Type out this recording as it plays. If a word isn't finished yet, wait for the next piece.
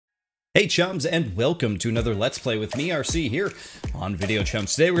Hey chums, and welcome to another Let's Play with me, RC, here on Video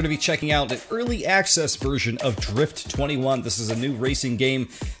Chums. Today we're going to be checking out an early access version of DRIFT21. This is a new racing game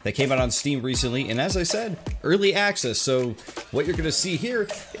that came out on Steam recently, and as I said, early access, so what you're going to see here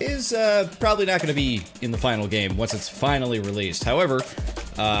is probably not going to be in the final game once it's finally released. However,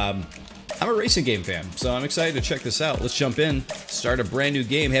 I'm a racing game fan, so I'm excited to check this out. Let's jump in, start a brand new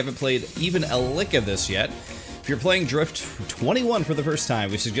game. Haven't played even a lick of this yet. If you're playing DRIFT21 for the first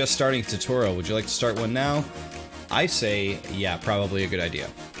time, we suggest starting a tutorial. Would you like to start one now? I say, yeah, probably a good idea.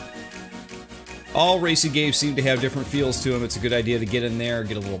 All racing games seem to have different feels to them. It's a good idea to get in there,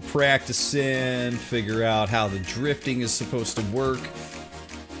 get a little practice in, figure out how the drifting is supposed to work.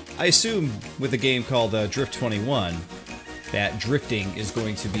 I assume with a game called DRIFT21 that drifting is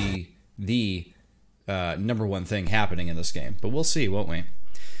going to be the #1 thing happening in this game. But we'll see, won't we?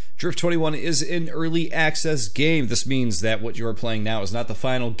 DRIFT21 is an early access game. This means that what you are playing now is not the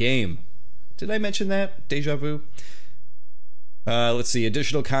final game. Did I mention that? Deja vu? Let's see.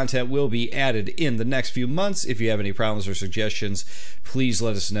 Additional content will be added in the next few months. If you have any problems or suggestions, please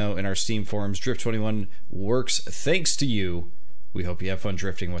let us know in our Steam forums. DRIFT21 works thanks to you. We hope you have fun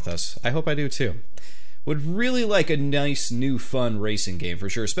drifting with us. I hope I do too. Would really like a nice, new, fun racing game for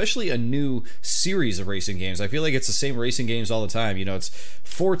sure, especially a new series of racing games. I feel like it's the same racing games all the time. You know, it's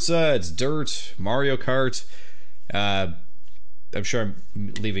Forza, it's Dirt, Mario Kart. I'm sure I'm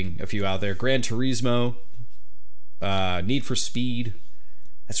leaving a few out there. Gran Turismo, Need for Speed.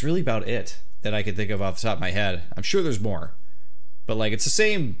 That's really about it that I can think of off the top of my head. I'm sure there's more, but like it's the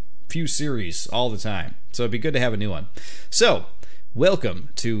same few series all the time. So it'd be good to have a new one. So, welcome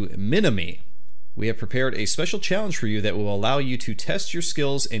to Minami. We have prepared a special challenge for you that will allow you to test your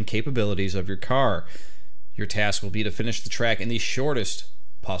skills and capabilities of your car. Your task will be to finish the track in the shortest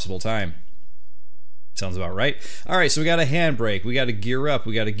possible time. Sounds about right. Alright, so we got a handbrake, we got a gear up,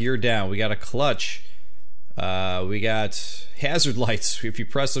 we got a gear down, we got a clutch, we got hazard lights. If you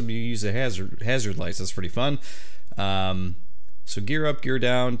press them, you use the hazard lights. That's pretty fun. So gear up, gear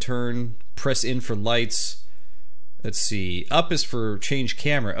down, turn, press in for lights. Let's see. Up is for change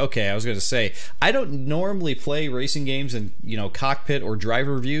camera. Okay, I was going to say, I don't normally play racing games in, cockpit or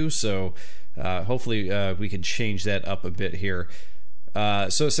driver view, so hopefully we can change that up a bit here.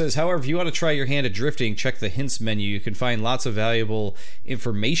 So it says, however, if you want to try your hand at drifting, check the hints menu. You can find lots of valuable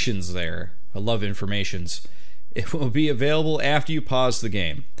informations there. I love informations. It will be available after you pause the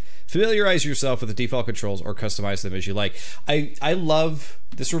game. Familiarize yourself with the default controls or customize them as you like. I love,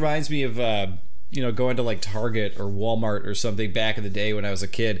 this reminds me of going to like Target or Walmart or something back in the day when I was a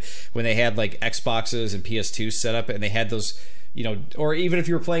kid, when they had like Xboxes and PS2s set up, and they had those, or even if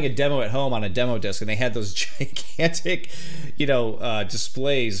you were playing a demo at home on a demo disc, and they had those gigantic,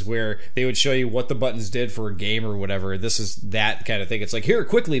 displays where they would show you what the buttons did for a game or whatever. This is that kind of thing. It's like, here,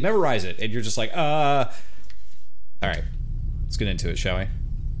 quickly, memorize it. And you're just like, all right, let's get into it, shall we?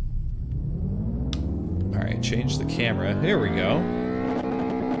 All right, change the camera. Here we go.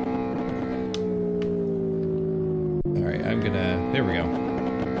 Alright, there we go.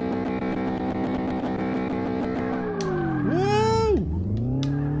 Woo!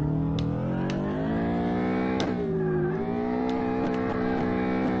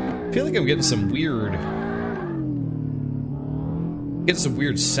 I feel like I'm getting some weird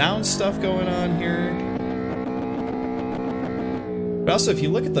sound stuff going on here. But also, if you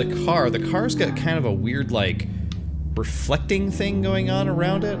look at the car's got kind of a weird, like, reflecting thing going on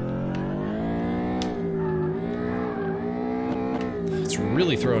around it. It's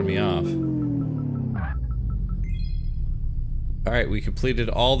really throwing me off. Alright, we completed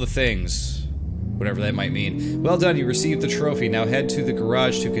all the things. Whatever that might mean. Well done, you received the trophy. Now head to the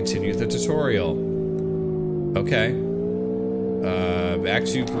garage to continue the tutorial. Okay. Back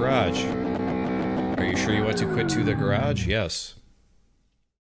to garage. Are you sure you want to quit to the garage? Yes.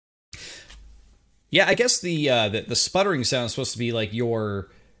 Yeah, I guess the sputtering sound is supposed to be like your...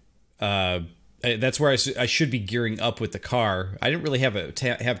 that's where I should be gearing up with the car. I didn't really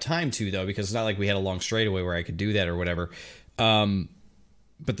have time to, though, because it's not like we had a long straightaway where I could do that or whatever.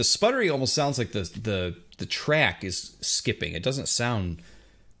 But the sputtering almost sounds like the track is skipping. It doesn't sound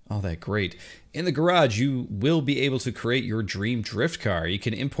all that great. In the garage, you will be able to create your dream drift car. You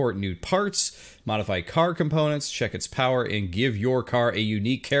can import new parts, modify car components, check its power, and give your car a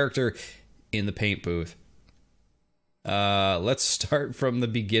unique character in the paint booth. Let's start from the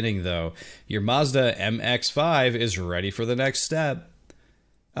beginning, though. Your Mazda MX-5 is ready for the next step.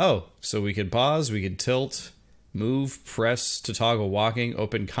 Oh, so we can pause, we can tilt, move, press to toggle walking,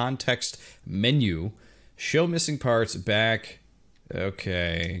 open context menu, show missing parts, back.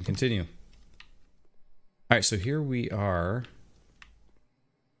 Okay, continue. Alright, so here we are.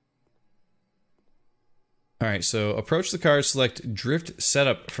 All right, so approach the car, select drift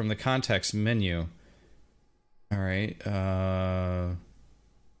setup from the context menu. All right.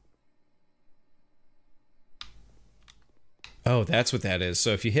 Oh, that's what that is. So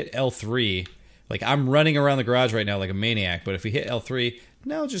if you hit L3, like I'm running around the garage right now like a maniac, but if we hit L3,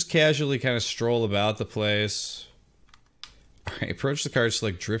 now just casually kind of stroll about the place. All right, approach the car,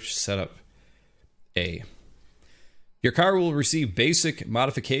 select drift setup A. Your car will receive basic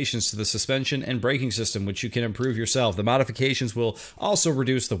modifications to the suspension and braking system, which you can improve yourself. The modifications will also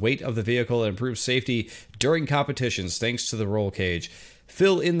reduce the weight of the vehicle and improve safety during competitions, thanks to the roll cage.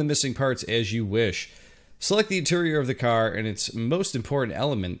 Fill in the missing parts as you wish. Select the interior of the car and its most important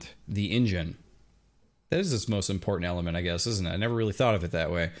element, the engine. That is its most important element, I guess, isn't it? I never really thought of it that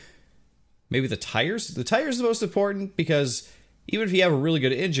way. Maybe the tires? The tires are the most important because even if you have a really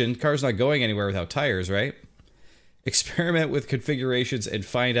good engine, the car's not going anywhere without tires, right? Experiment with configurations and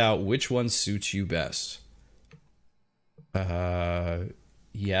find out which one suits you best.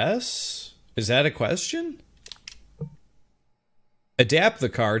 Yes? Is that a question? Adapt the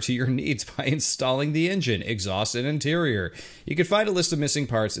car to your needs by installing the engine, exhaust, and interior. You can find a list of missing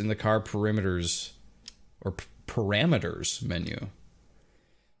parts in the car parameters or parameters menu.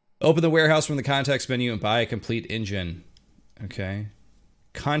 Open the warehouse from the context menu and buy a complete engine. Okay.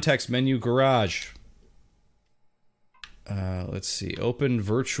 Context menu garage. Let's see. Open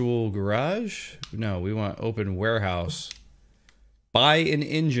virtual garage? No, we want open warehouse. Buy an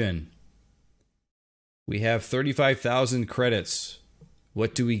engine. We have 35,000 credits.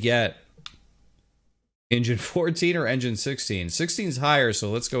 What do we get? Engine 14 or engine 16? 16 is higher,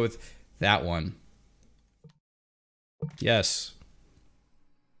 so let's go with that one. Yes.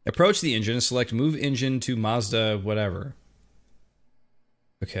 Approach the engine and select move engine to Mazda whatever.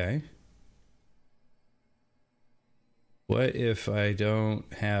 Okay. What if I don't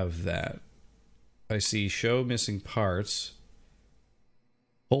have that? I see show missing parts.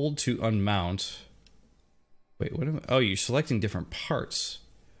 Hold to unmount. Wait, what am I? Oh, you're selecting different parts.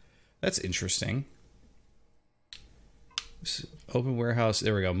 That's interesting. Open warehouse.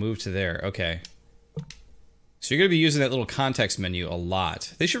 There we go. Move to there. Okay. So you're going to be using that little context menu a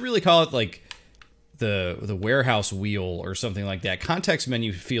lot. They should really call it like the warehouse wheel or something like that. Context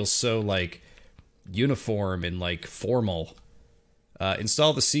menu feels so like uniform and like formal.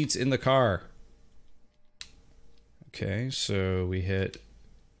 Install the seats in the car. Okay, so we hit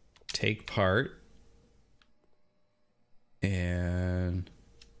take part and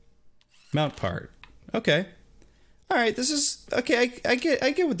mount part. Okay. All right, this is okay. I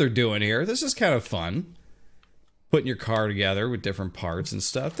get what they're doing here. This is kind of fun. Putting your car together with different parts and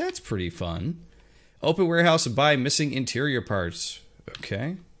stuff. That's pretty fun. Open warehouse and buy missing interior parts.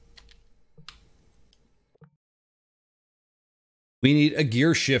 Okay. We need a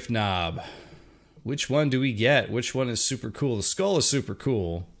gear shift knob. Which one do we get? Which one is super cool? The skull is super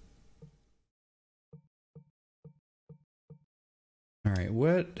cool. All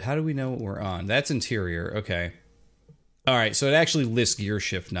right, how do we know what we're on? That's interior, okay. All right, so it actually lists gear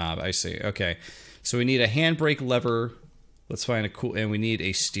shift knob, I see, okay. So we need a handbrake lever. Let's find a cool, and we need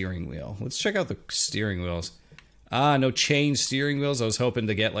a steering wheel. Let's check out the steering wheels. Ah, no chain steering wheels. I was hoping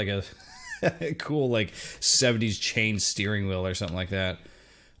to get like a cool like 70s chain steering wheel or something like that.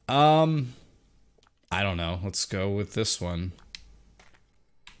 I don't know. Let's go with this one.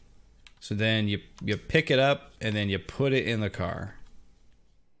 So then you pick it up and then you put it in the car.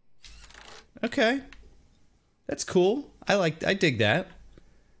 Okay. That's cool. I dig that.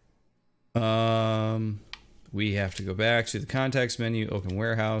 We have to go back to the context menu, open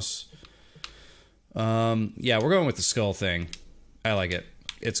warehouse. Yeah, we're going with the skull thing. I like it.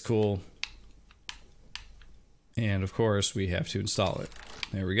 It's cool. And of course, we have to install it.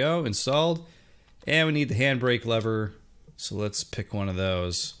 There we go, installed. And we need the handbrake lever. So let's pick one of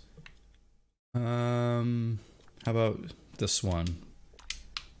those. How about this one?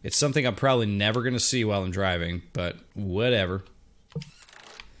 It's something I'm probably never going to see while I'm driving, but whatever.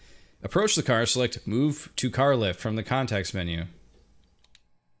 Approach the car, select move to car lift from the context menu.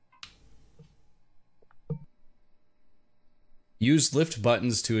 Use lift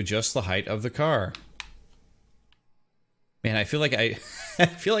buttons to adjust the height of the car. Man, I feel like I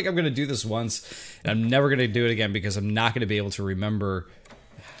feel like I'm going to do this once and I'm never going to do it again because I'm not going to be able to remember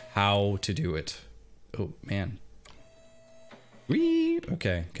how to do it. Oh, man. Whee!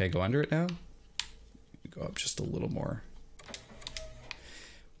 Okay, go under it now. Go up just a little more.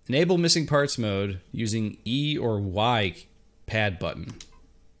 Enable missing parts mode using E or Y pad button.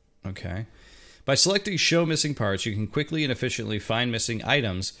 Okay. By selecting show missing parts, you can quickly and efficiently find missing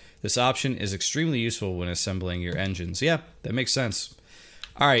items. This option is extremely useful when assembling your engines. Yeah, that makes sense.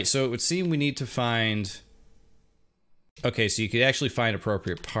 All right, so it would seem we need to find Okay, so you could actually find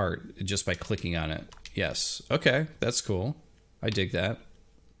appropriate part just by clicking on it. Yes. Okay, that's cool. I dig that.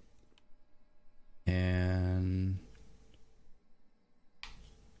 And...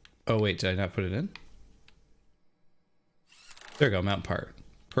 oh, wait, did I not put it in? There we go, mount part.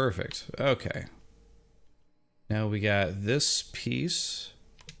 Perfect. Okay. Now we got this piece.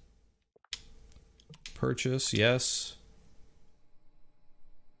 Purchase, yes.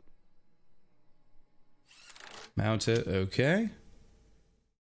 Mount it, okay.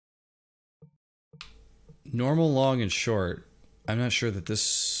 Normal, long, and short. I'm not sure that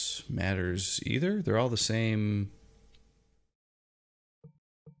this matters either. They're all the same.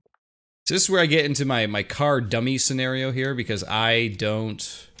 So this is where I get into my car dummy scenario here, because I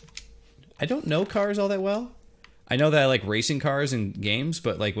don't know cars all that well. I know that I like racing cars in games,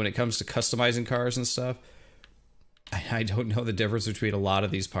 but like when it comes to customizing cars and stuff, I don't know the difference between a lot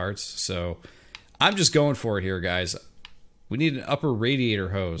of these parts. So I'm just going for it here, guys. We need an upper radiator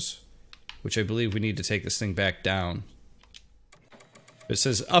hose, which I believe we need to take this thing back down. It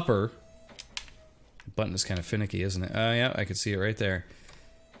says upper. The button is kind of finicky, isn't it? Oh, yeah, I can see it right there.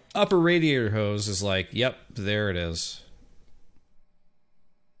 Upper radiator hose is like, yep, there it is.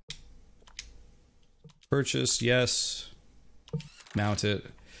 Purchase, yes. Mount it.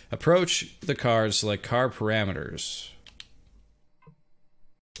 Approach the car, select car parameters.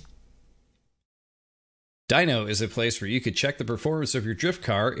 Dyno is a place where you could check the performance of your drift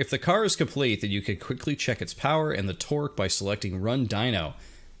car. If the car is complete, then you can quickly check its power and the torque by selecting Run Dyno.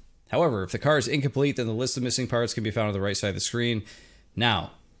 However, if the car is incomplete, then the list of missing parts can be found on the right side of the screen.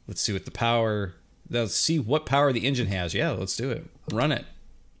 Now, let's see what the power... let's see what power the engine has. Yeah, let's do it. Run it.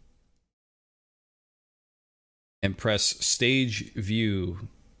 And press Stage View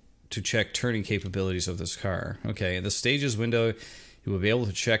to check turning capabilities of this car. Okay, in the Stages window, you will be able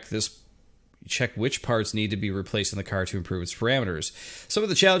to check which parts need to be replaced in the car to improve its parameters. Some of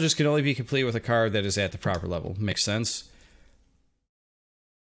the challenges can only be complete with a car that is at the proper level. Makes sense.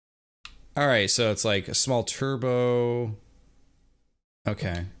 Alright, so it's like a small turbo.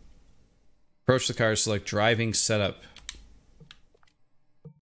 Okay. Approach the car, select driving setup.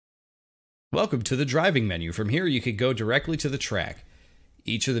 Welcome to the driving menu. From here, you can go directly to the track.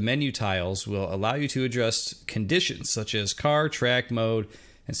 Each of the menu tiles will allow you to adjust conditions such as car, track, mode,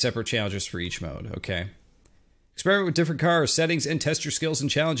 and separate challenges for each mode. Okay. Experiment with different cars, settings, and test your skills and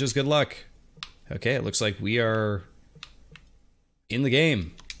challenges. Good luck. Okay, it looks like we are in the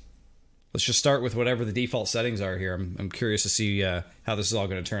game. Let's just start with whatever the default settings are here. I'm curious to see how this is all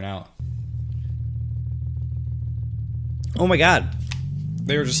going to turn out. Oh my god.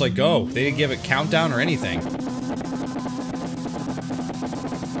 They were just like, go. They didn't give it countdown or anything.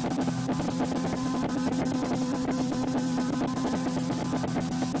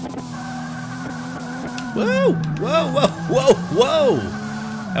 Whoa! Whoa, whoa, whoa,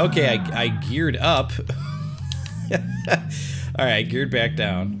 whoa! Okay, I geared up. Alright, I geared back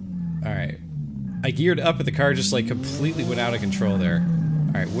down. Alright. I geared up, but the car just like completely went out of control there.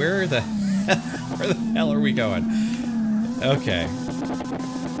 Alright, where the hell are we going? Okay.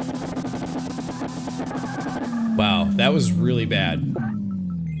 Wow, that was really bad.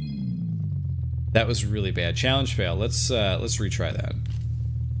 That was really bad. Challenge fail. Let's retry that.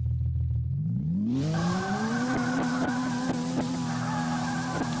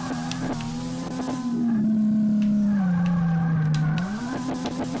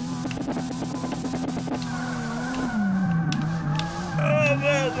 Oh,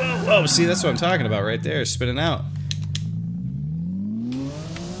 whoa, whoa, whoa! See, that's what I'm talking about right there. Spinning out.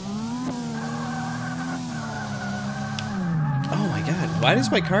 Why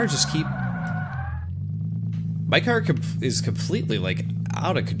does my car just keep... my car is completely, like,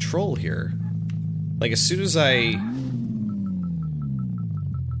 out of control here. Like, as soon as I...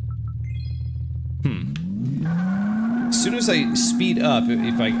 As soon as I speed up,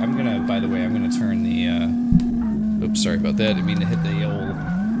 if I'm gonna... by the way, I'm gonna turn the, oops, sorry about that. I didn't mean to hit the old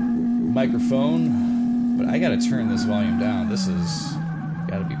microphone. But I gotta turn this volume down. This is...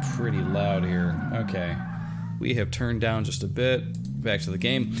 gotta be pretty loud here. Okay. We have turned down just a bit. Back to the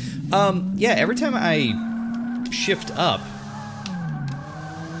game. Yeah, every time I shift up,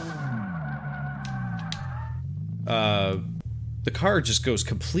 the car just goes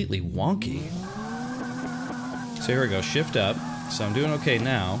completely wonky. So here we go, shift up. So I'm doing okay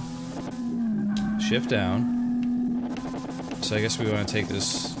now. Shift down. So I guess we want to take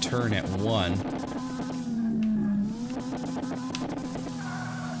this turn at 1.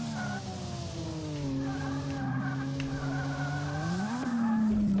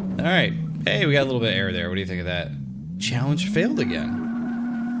 Alright. Hey, we got a little bit of air there. What do you think of that? Challenge failed again.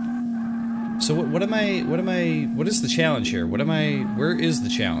 So what is the challenge here? Where is the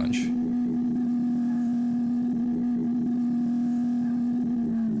challenge?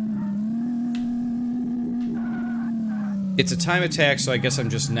 It's a time attack, so I guess I'm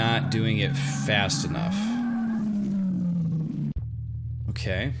just not doing it fast enough.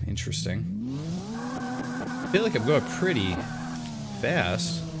 Okay, interesting. I feel like I'm going pretty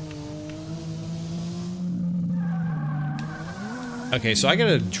fast. Okay, so I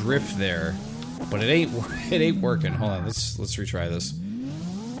gotta drift there, but it ain't working. Hold on, let's retry this.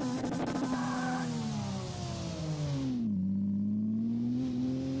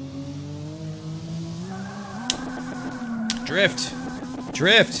 Drift!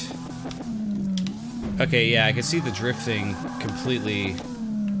 Drift! Okay, yeah, I can see the drift thing completely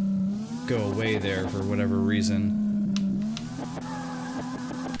go away there for whatever reason.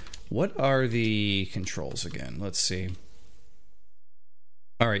 What are the controls again? Let's see.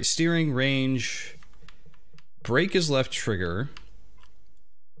 Alright, steering, range, brake is left trigger,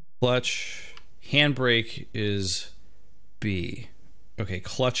 clutch, handbrake is B. Okay,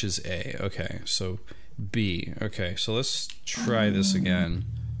 clutch is A. Okay, so B. Okay, so let's try this again.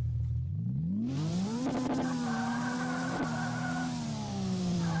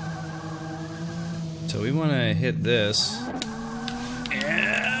 So we want to hit this.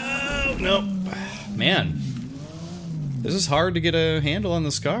 Oh, nope. Man. This is hard to get a handle on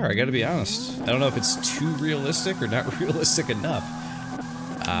this car, I gotta be honest. I don't know if it's too realistic or not realistic enough.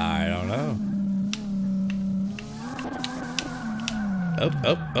 I don't know.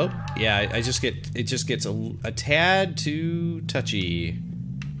 Oh. Yeah, it just gets a tad too touchy.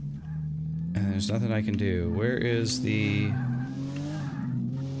 And there's nothing I can do. Where is the...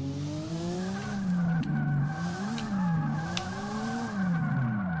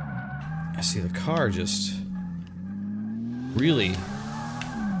 I see the car just really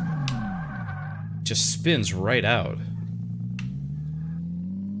just spins right out.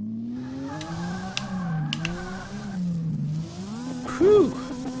 Whew.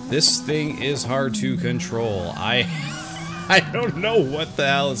 This thing is hard to control. I don't know what the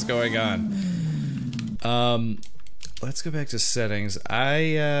hell is going on. Let's go back to settings.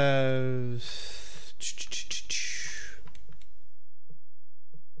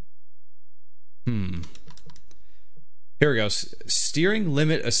 Here we go. Steering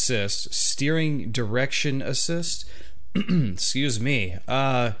limit assist, steering direction assist. Excuse me.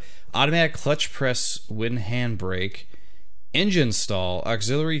 Automatic clutch press when handbrake, engine stall,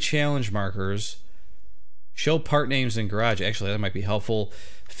 auxiliary challenge markers, show part names in garage. Actually, that might be helpful.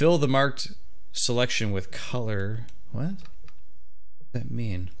 Fill the marked selection with color. What does that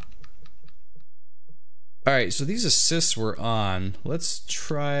mean? Alright, so these assists were on. Let's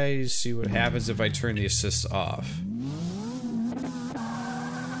try to see what happens if I turn the assists off.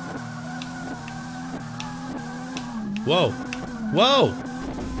 Whoa! Whoa!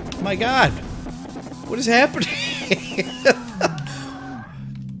 My God! What is happening?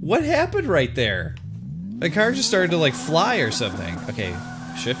 What happened right there? The car just started to like fly or something. Okay,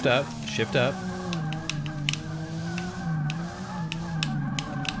 shift up, shift up.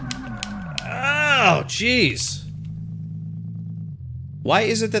 Oh, jeez. Why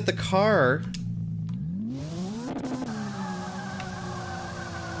is it that the car...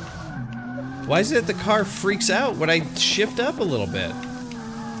 Why is it that the car freaks out when I shift up a little bit?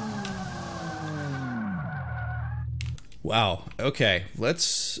 Wow. Okay,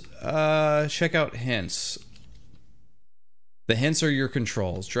 let's check out hints. The hints are your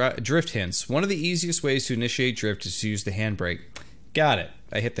controls. Drift hints. One of the easiest ways to initiate drift is to use the handbrake. Got it.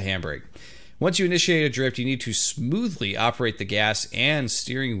 I hit the handbrake. Once you initiate a drift, you need to smoothly operate the gas and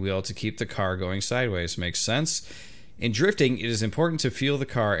steering wheel to keep the car going sideways. Makes sense? In drifting, it is important to feel the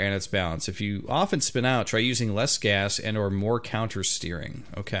car and its balance. If you often spin out, try using less gas and or more counter steering.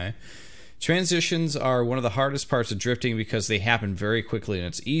 Okay. Transitions are one of the hardest parts of drifting because they happen very quickly and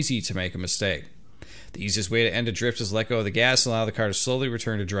it's easy to make a mistake. The easiest way to end a drift is let go of the gas and allow the car to slowly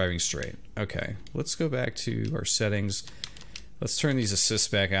return to driving straight. Okay, let's go back to our settings. Let's turn these assists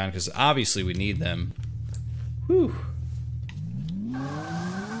back on because obviously we need them. Whew.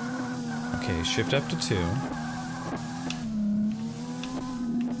 Okay, shift up to 2.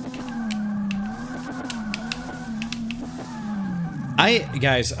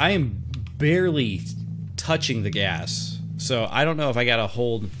 Guys, I am barely touching the gas, so I don't know if I gotta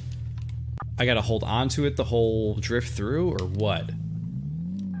hold on to it the whole drift through or what.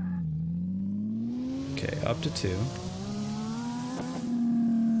 Okay, up to 2.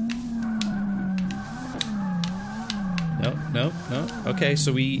 Nope. Okay,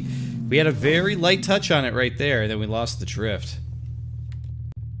 so we had a very light touch on it right there, and then we lost the drift.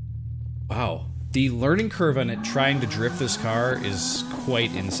 Wow. The learning curve on it trying to drift this car is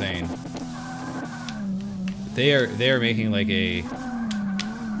quite insane. They are making like a...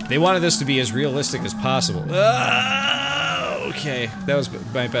 They wanted this to be as realistic as possible. Okay, that was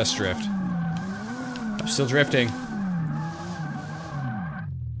my best drift. I'm still drifting.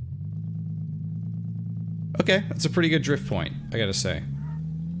 Okay, that's a pretty good drift point, I gotta say.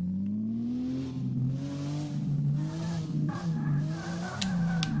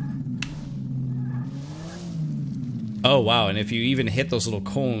 Oh wow, and if you even hit those little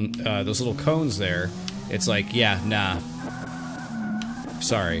cones there, it's like, yeah, nah.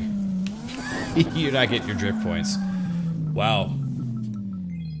 Sorry. You're not getting your drift points. Wow.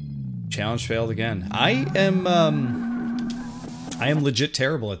 Challenge failed again. I am legit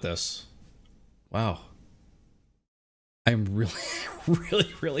terrible at this. Wow. I'm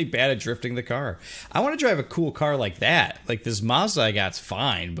really, really bad at drifting the car. I want to drive a cool car like that. Like this Mazda I got's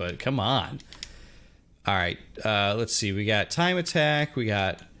fine, but come on. Alright, let's see. We got time attack, we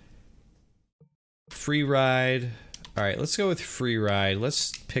got free ride. Alright, let's go with free ride.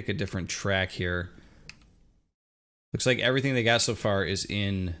 Let's pick a different track here. Looks like everything they got so far is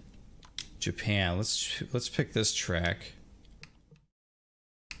in Japan. Let's pick this track.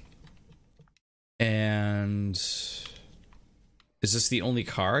 And is this the only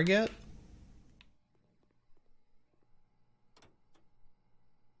car I get?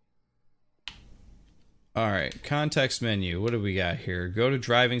 Alright, context menu. What do we got here? Go to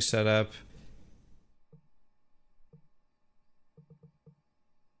driving setup.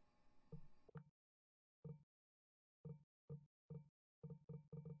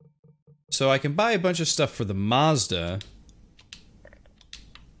 So I can buy a bunch of stuff for the Mazda,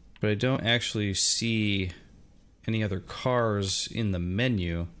 but I don't actually see any other cars in the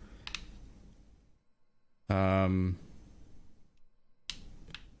menu. There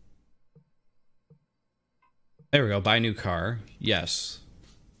we go, buy new car. Yes.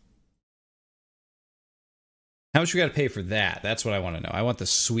 How much we gotta pay for that? That's what I want to know. I want the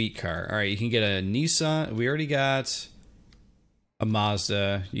sweet car. Alright, you can get a Nissan. We already got a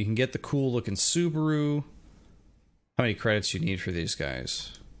Mazda. You can get the cool looking Subaru. How many credits you need for these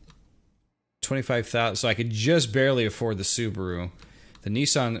guys? 25,000. So I could just barely afford the Subaru. The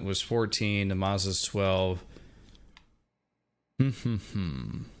Nissan was 14. The Mazda's 12.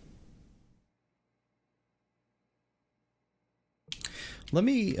 Let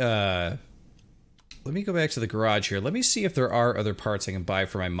me go back to the garage here. Let me see if there are other parts I can buy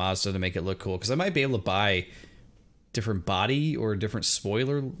for my Mazda to make it look cool, because I might be able to buy different body or a different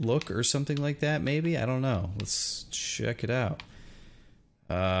spoiler look or something like that, maybe? I don't know. Let's check it out.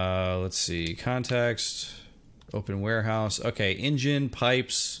 Let's see. Context. Open warehouse. Okay, engine,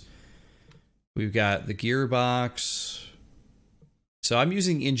 pipes. We've got the gearbox. So I'm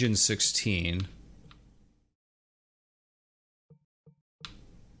using engine 16.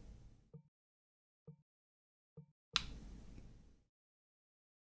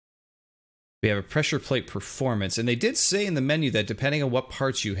 We have a pressure plate performance, and they did say in the menu that depending on what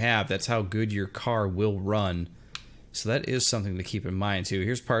parts you have, that's how good your car will run. So that is something to keep in mind too.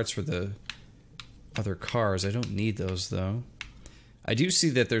 Here's parts for the other cars. I don't need those though. I do see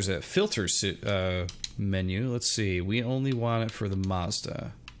that there's a filter menu. Let's see. We only want it for the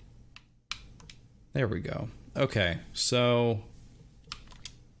Mazda. There we go. Okay, so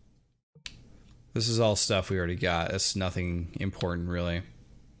this is all stuff we already got. That's nothing important really.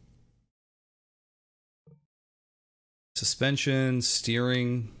 Suspension,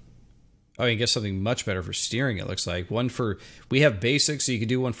 steering. Oh, you get something much better for steering, it looks like. One for... We have basic, so you can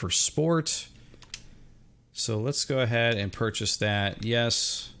do one for sport. So let's go ahead and purchase that.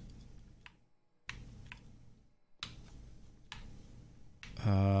 Yes.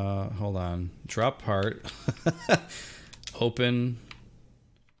 Hold on. Drop part. Open.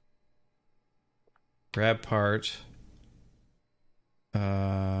 Grab part.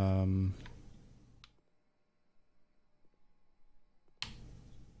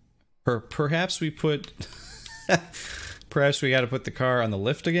 Perhaps we put... Perhaps we got to put the car on the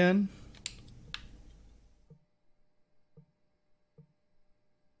lift again?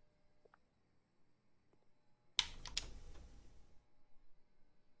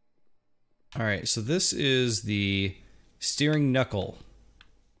 Alright, so this is the steering knuckle.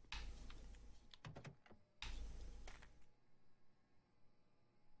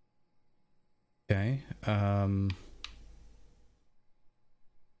 Okay, I'm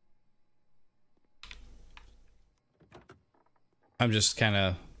just kind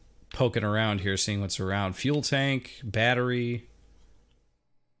of poking around here, seeing what's around. Fuel tank, battery.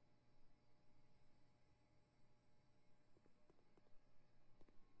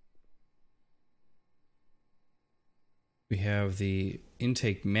 We have the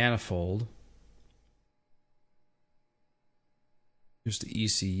intake manifold. Here's the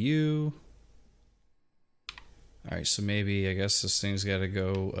ECU. Alright, so maybe, I guess this thing's got to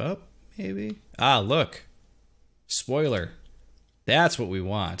go up, maybe? Ah, look. Spoiler. That's what we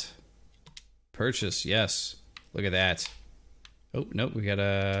want. Purchase, yes. Look at that. Oh, nope, we got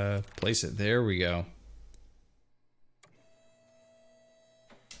to place it. There we go.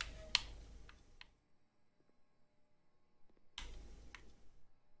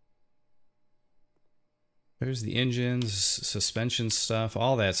 There's the engines, suspension stuff,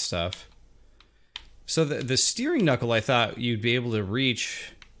 all that stuff. So the steering knuckle, I thought you'd be able to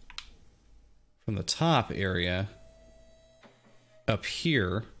reach from the top area up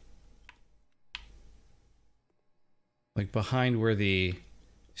here. Like behind where the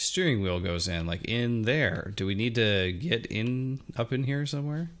steering wheel goes in, like in there. Do we need to get in, up in here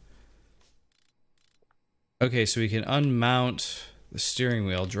somewhere? Okay, so we can unmount the steering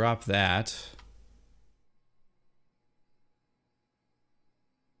wheel, drop that.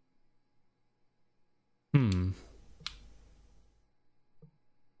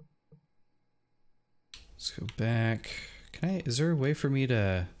 Let's go back. Is there a way for me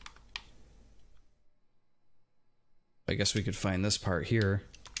to... I guess we could find this part here.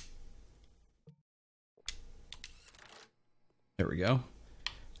 There we go.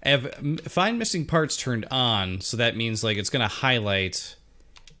 I have find missing parts turned on, so that means like it's gonna highlight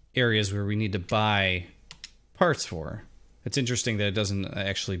areas where we need to buy parts for. It's interesting that it doesn't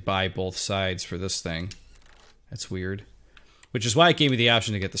actually buy both sides for this thing. That's weird. Which is why it gave me the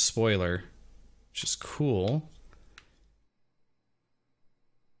option to get the spoiler, which is cool.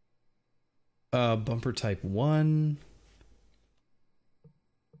 Bumper type 1.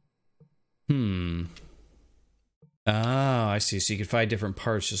 Oh, I see. So you can find different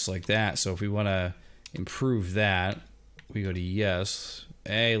parts just like that. So if we want to improve that, we go to yes.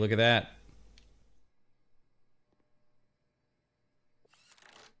 Hey, look at that.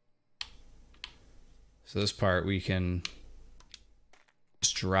 So this part we can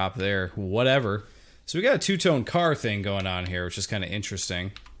just drop there, whatever. So we got a two-tone car thing going on here, which is kind of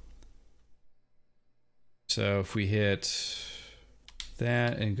interesting. So if we hit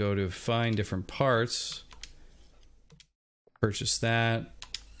that and go to find different parts, purchase that,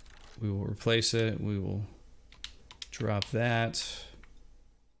 we will replace it, we will drop that.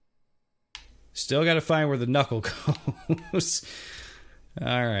 Still got to find where the knuckle goes.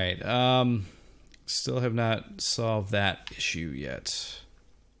 All right. Still have not solved that issue yet.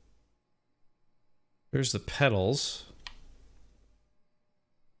 There's the pedals.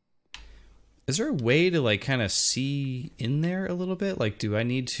 Is there a way to like kind of see in there a little bit? Like, do I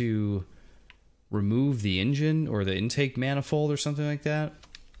need to remove the engine or the intake manifold or something like that?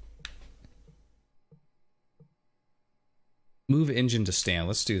 Move engine to stand.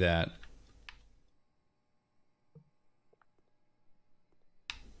 Let's do that.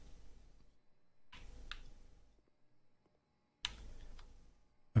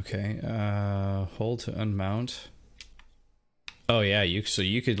 Okay, hold to unmount. Oh yeah, so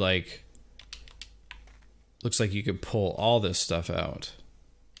you could like, looks like you could pull all this stuff out.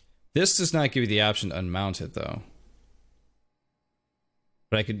 This does not give you the option to unmount it though.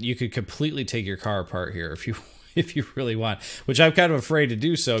 But you could completely take your car apart here if you really want, which I'm kind of afraid to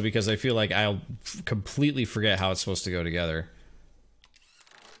do so because I feel like I'll completely forget how it's supposed to go together.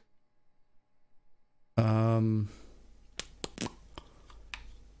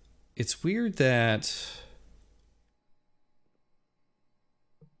 It's weird that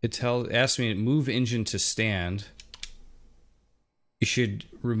it asks me to move engine to stand. You should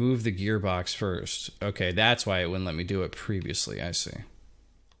remove the gearbox first. Okay, that's why it wouldn't let me do it previously. I see.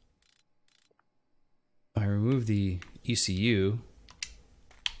 I remove the ECU.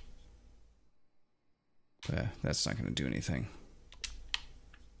 But that's not going to do anything.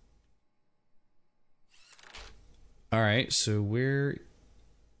 All right, so where...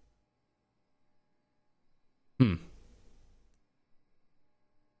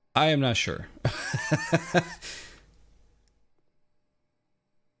 I am not sure.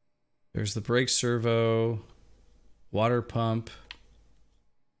 There's the brake servo, water pump.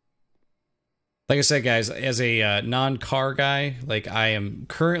 Like I said, guys, as a non-car guy, like I am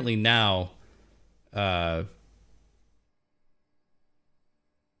currently now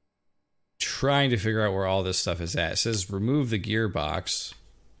trying to figure out where all this stuff is at. It says remove the gearbox.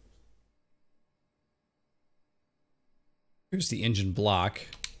 Here's the engine block.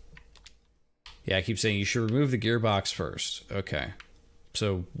 Yeah, I keep saying you should remove the gearbox first. Okay.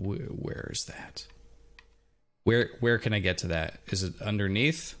 So where is that? Where can I get to that? Is it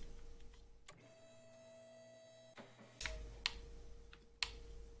underneath?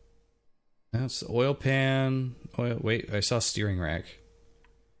 That's the oil pan. Oil. Wait, I saw steering rack.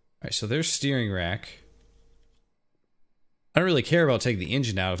 All right, so there's steering rack. I don't really care about taking the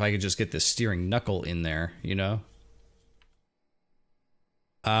engine out if I could just get this steering knuckle in there, you know?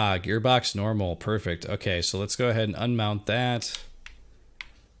 Ah, gearbox normal. Perfect. Okay, so let's go ahead and unmount that.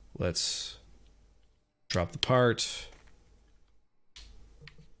 Let's drop the part.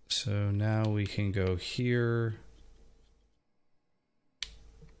 So now we can go here.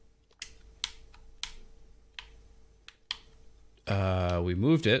 We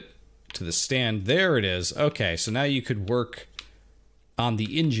moved it to the stand. There it is. Okay, so now you could work on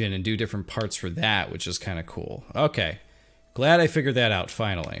the engine and do different parts for that, which is kind of cool. Okay, glad I figured that out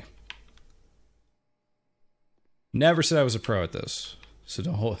finally. Never said I was a pro at this, so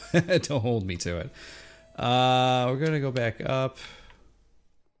don't hold, don't hold me to it. We're gonna go back up.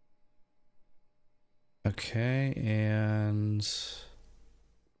 Okay, and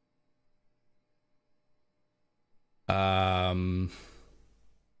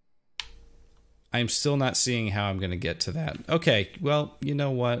I'm still not seeing how I'm going to get to that. Okay, well, you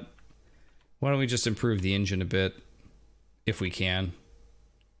know what? Why don't we just improve the engine a bit, if we can.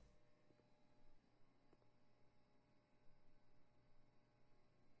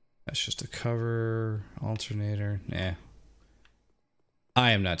 That's just a cover, alternator. Nah.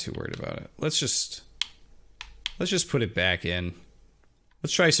 I am not too worried about it. Let's just put it back in.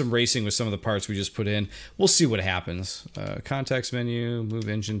 Let's try some racing with some of the parts we just put in. We'll see what happens. Context menu, move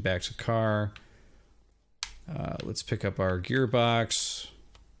engine back to car. Let's pick up our gearbox.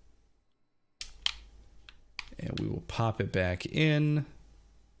 And we will pop it back in.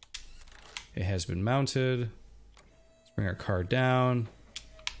 It has been mounted. Let's bring our car down.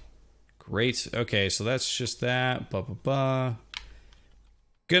 Great. Okay, so that's just that. Blah, blah, blah.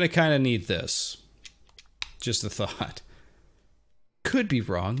 Gonna kind of need this. Just a thought. Could be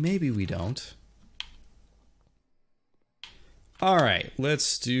wrong. Maybe we don't. All right,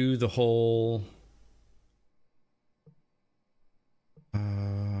 let's do the whole...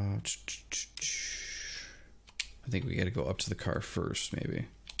 I think we got to go up to the car first, maybe.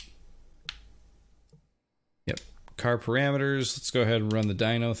 Yep. Car parameters. Let's go ahead and run the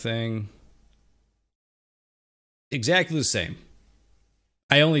dyno thing. Exactly the same.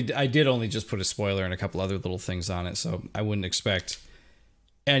 I did only just put a spoiler and a couple other little things on it, so I wouldn't expect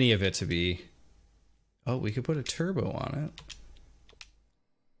any of it to be... Oh, we could put a turbo on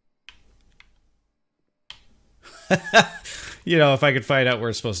it. You know, if I could find out where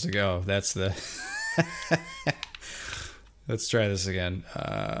it's supposed to go, that's the... Let's try this again.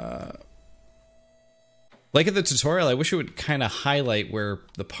 Like in the tutorial, I wish it would kind of highlight where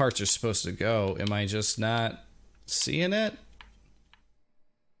the parts are supposed to go. Am I just not seeing it?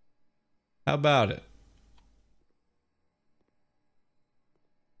 How about it?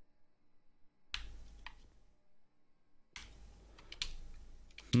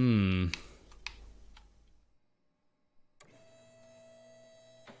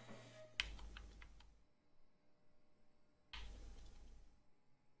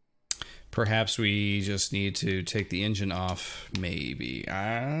 Perhaps we just need to take the engine off, maybe.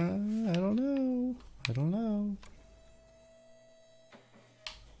 I don't know. I don't know.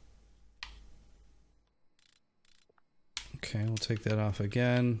 Okay, we'll take that off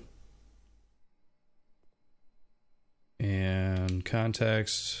again. And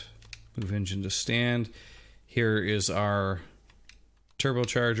context, move engine to stand. Here is our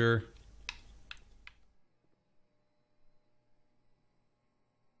turbocharger.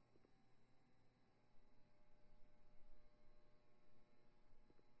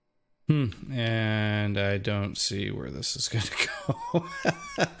 And I don't see where this is going to go.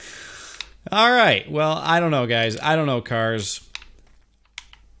 All right. Well, I don't know, guys. I don't know cars.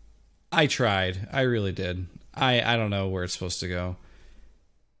 I tried. I really did. I don't know where it's supposed to go.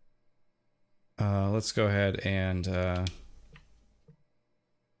 Let's go ahead and...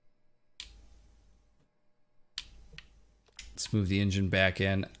 let's move the engine back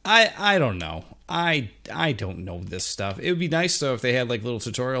in. I don't know. I don't know this stuff. It would be nice though if they had like little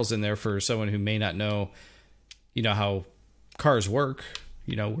tutorials in there for someone who may not know, you know, how cars work,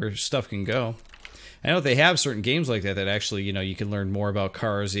 you know, where stuff can go. I know they have certain games like that that actually, you know, you can learn more about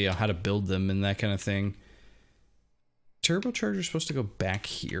cars, you know, how to build them and that kind of thing. Turbocharger's supposed to go back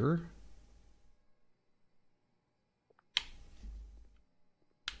here.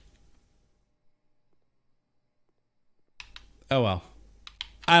 Oh well.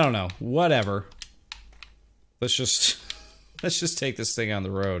 I don't know. Whatever. Let's just take this thing on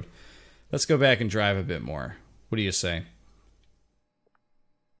the road. Let's go back and drive a bit more. What do you say?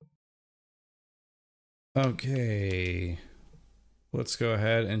 Okay. Let's go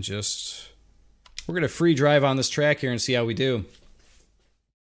ahead and just We're going to free drive on this track here and see how we do.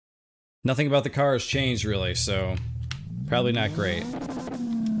 Nothing about the car has changed, really, so probably not great.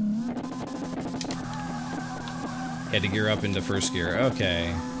 Had to gear up into first gear.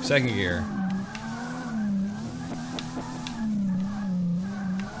 Okay, second gear.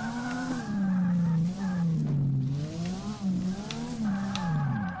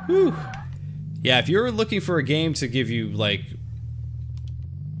 Whew. Yeah, if you're looking for a game to give you, like,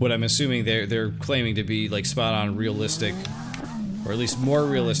 what I'm assuming they're claiming to be, like, spot-on realistic, or at least more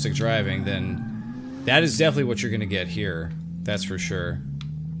realistic driving, then that is definitely what you're gonna get here. That's for sure.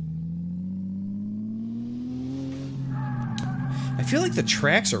 I feel like the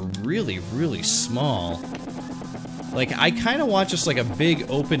tracks are really, really small. Like, I kind of want just, like, a big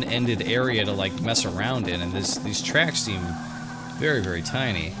open-ended area to, like, mess around in, and these tracks seem very, very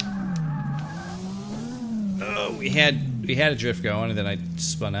tiny. Oh, we had a drift going, and then I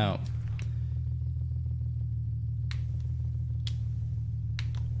spun out.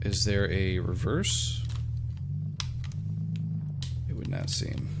 Is there a reverse? It would not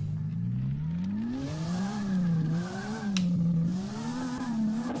seem.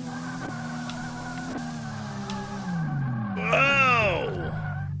 Whoa!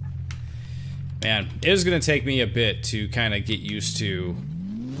 Man, it is going to take me a bit to kind of get used to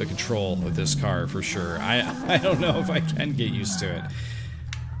the control of this car, for sure. I don't know if I can get used to it.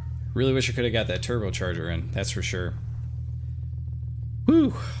 Really wish I could have got that turbocharger in, that's for sure.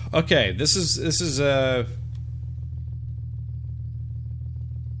 Whew. Okay, this is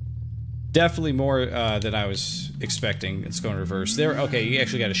definitely more than I was expecting. It's going reverse. There, okay, you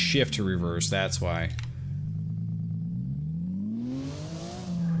actually got to shift to reverse, that's why.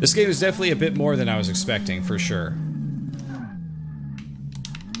 This game is definitely a bit more than I was expecting, for sure.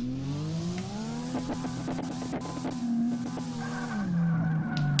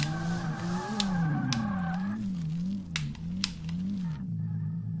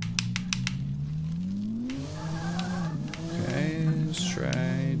 Okay, let's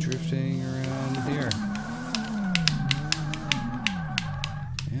try drifting around here.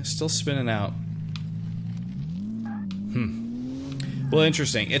 Yeah, still spinning out. Well,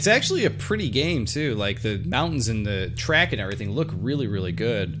 interesting. It's actually a pretty game, too. Like, the mountains and the track and everything look really, really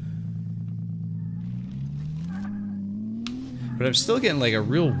good. But I'm still getting, like, a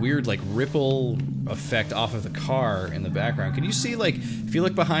real weird, like, ripple effect off of the car in the background. Can you see, like, if you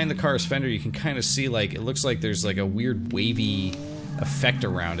look behind the car's fender, you can kind of see, like, it looks like there's, like, a weird wavy effect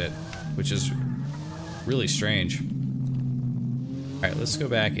around it, which is really strange. Alright, let's go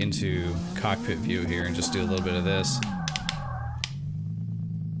back into cockpit view here and just do a little bit of this.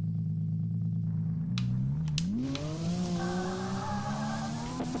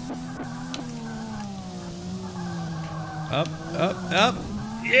 Up, up, up.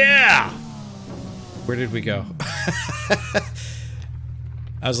 Yeah! Where did we go?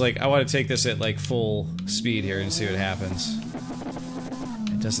 I was like, I want to take this at, like, full speed here and see what happens.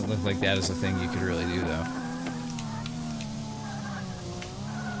 It doesn't look like that is a thing you could really do, though.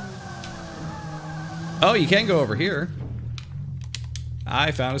 Oh, you can go over here.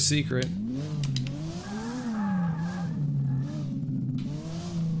 I found a secret.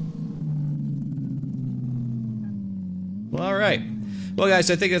 Well, alright. Well, guys,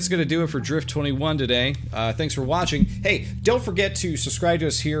 I think that's going to do it for Drift21 today. Thanks for watching. Hey, don't forget to subscribe to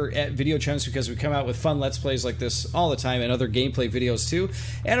us here at Video Chums, because we come out with fun Let's Plays like this all the time, and other gameplay videos, too.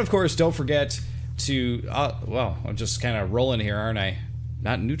 And, of course, don't forget to... well, I'm just kind of rolling here, aren't I?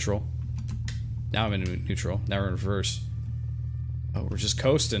 Not in neutral. Now I'm in neutral. Now we're in reverse. Oh, we're just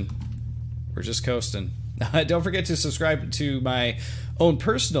coasting. We're just coasting. Don't forget to subscribe to my own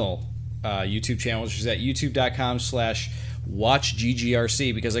personal YouTube channel, which is at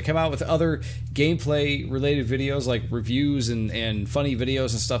youtube.com/watchggrc, because I come out with other gameplay related videos like reviews and funny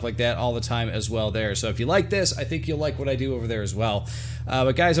videos and stuff like that all the time as well there. So if you like this, I think you'll like what I do over there as well.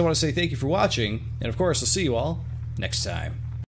 But guys, I want to say thank you for watching, and of course I'll see you all next time.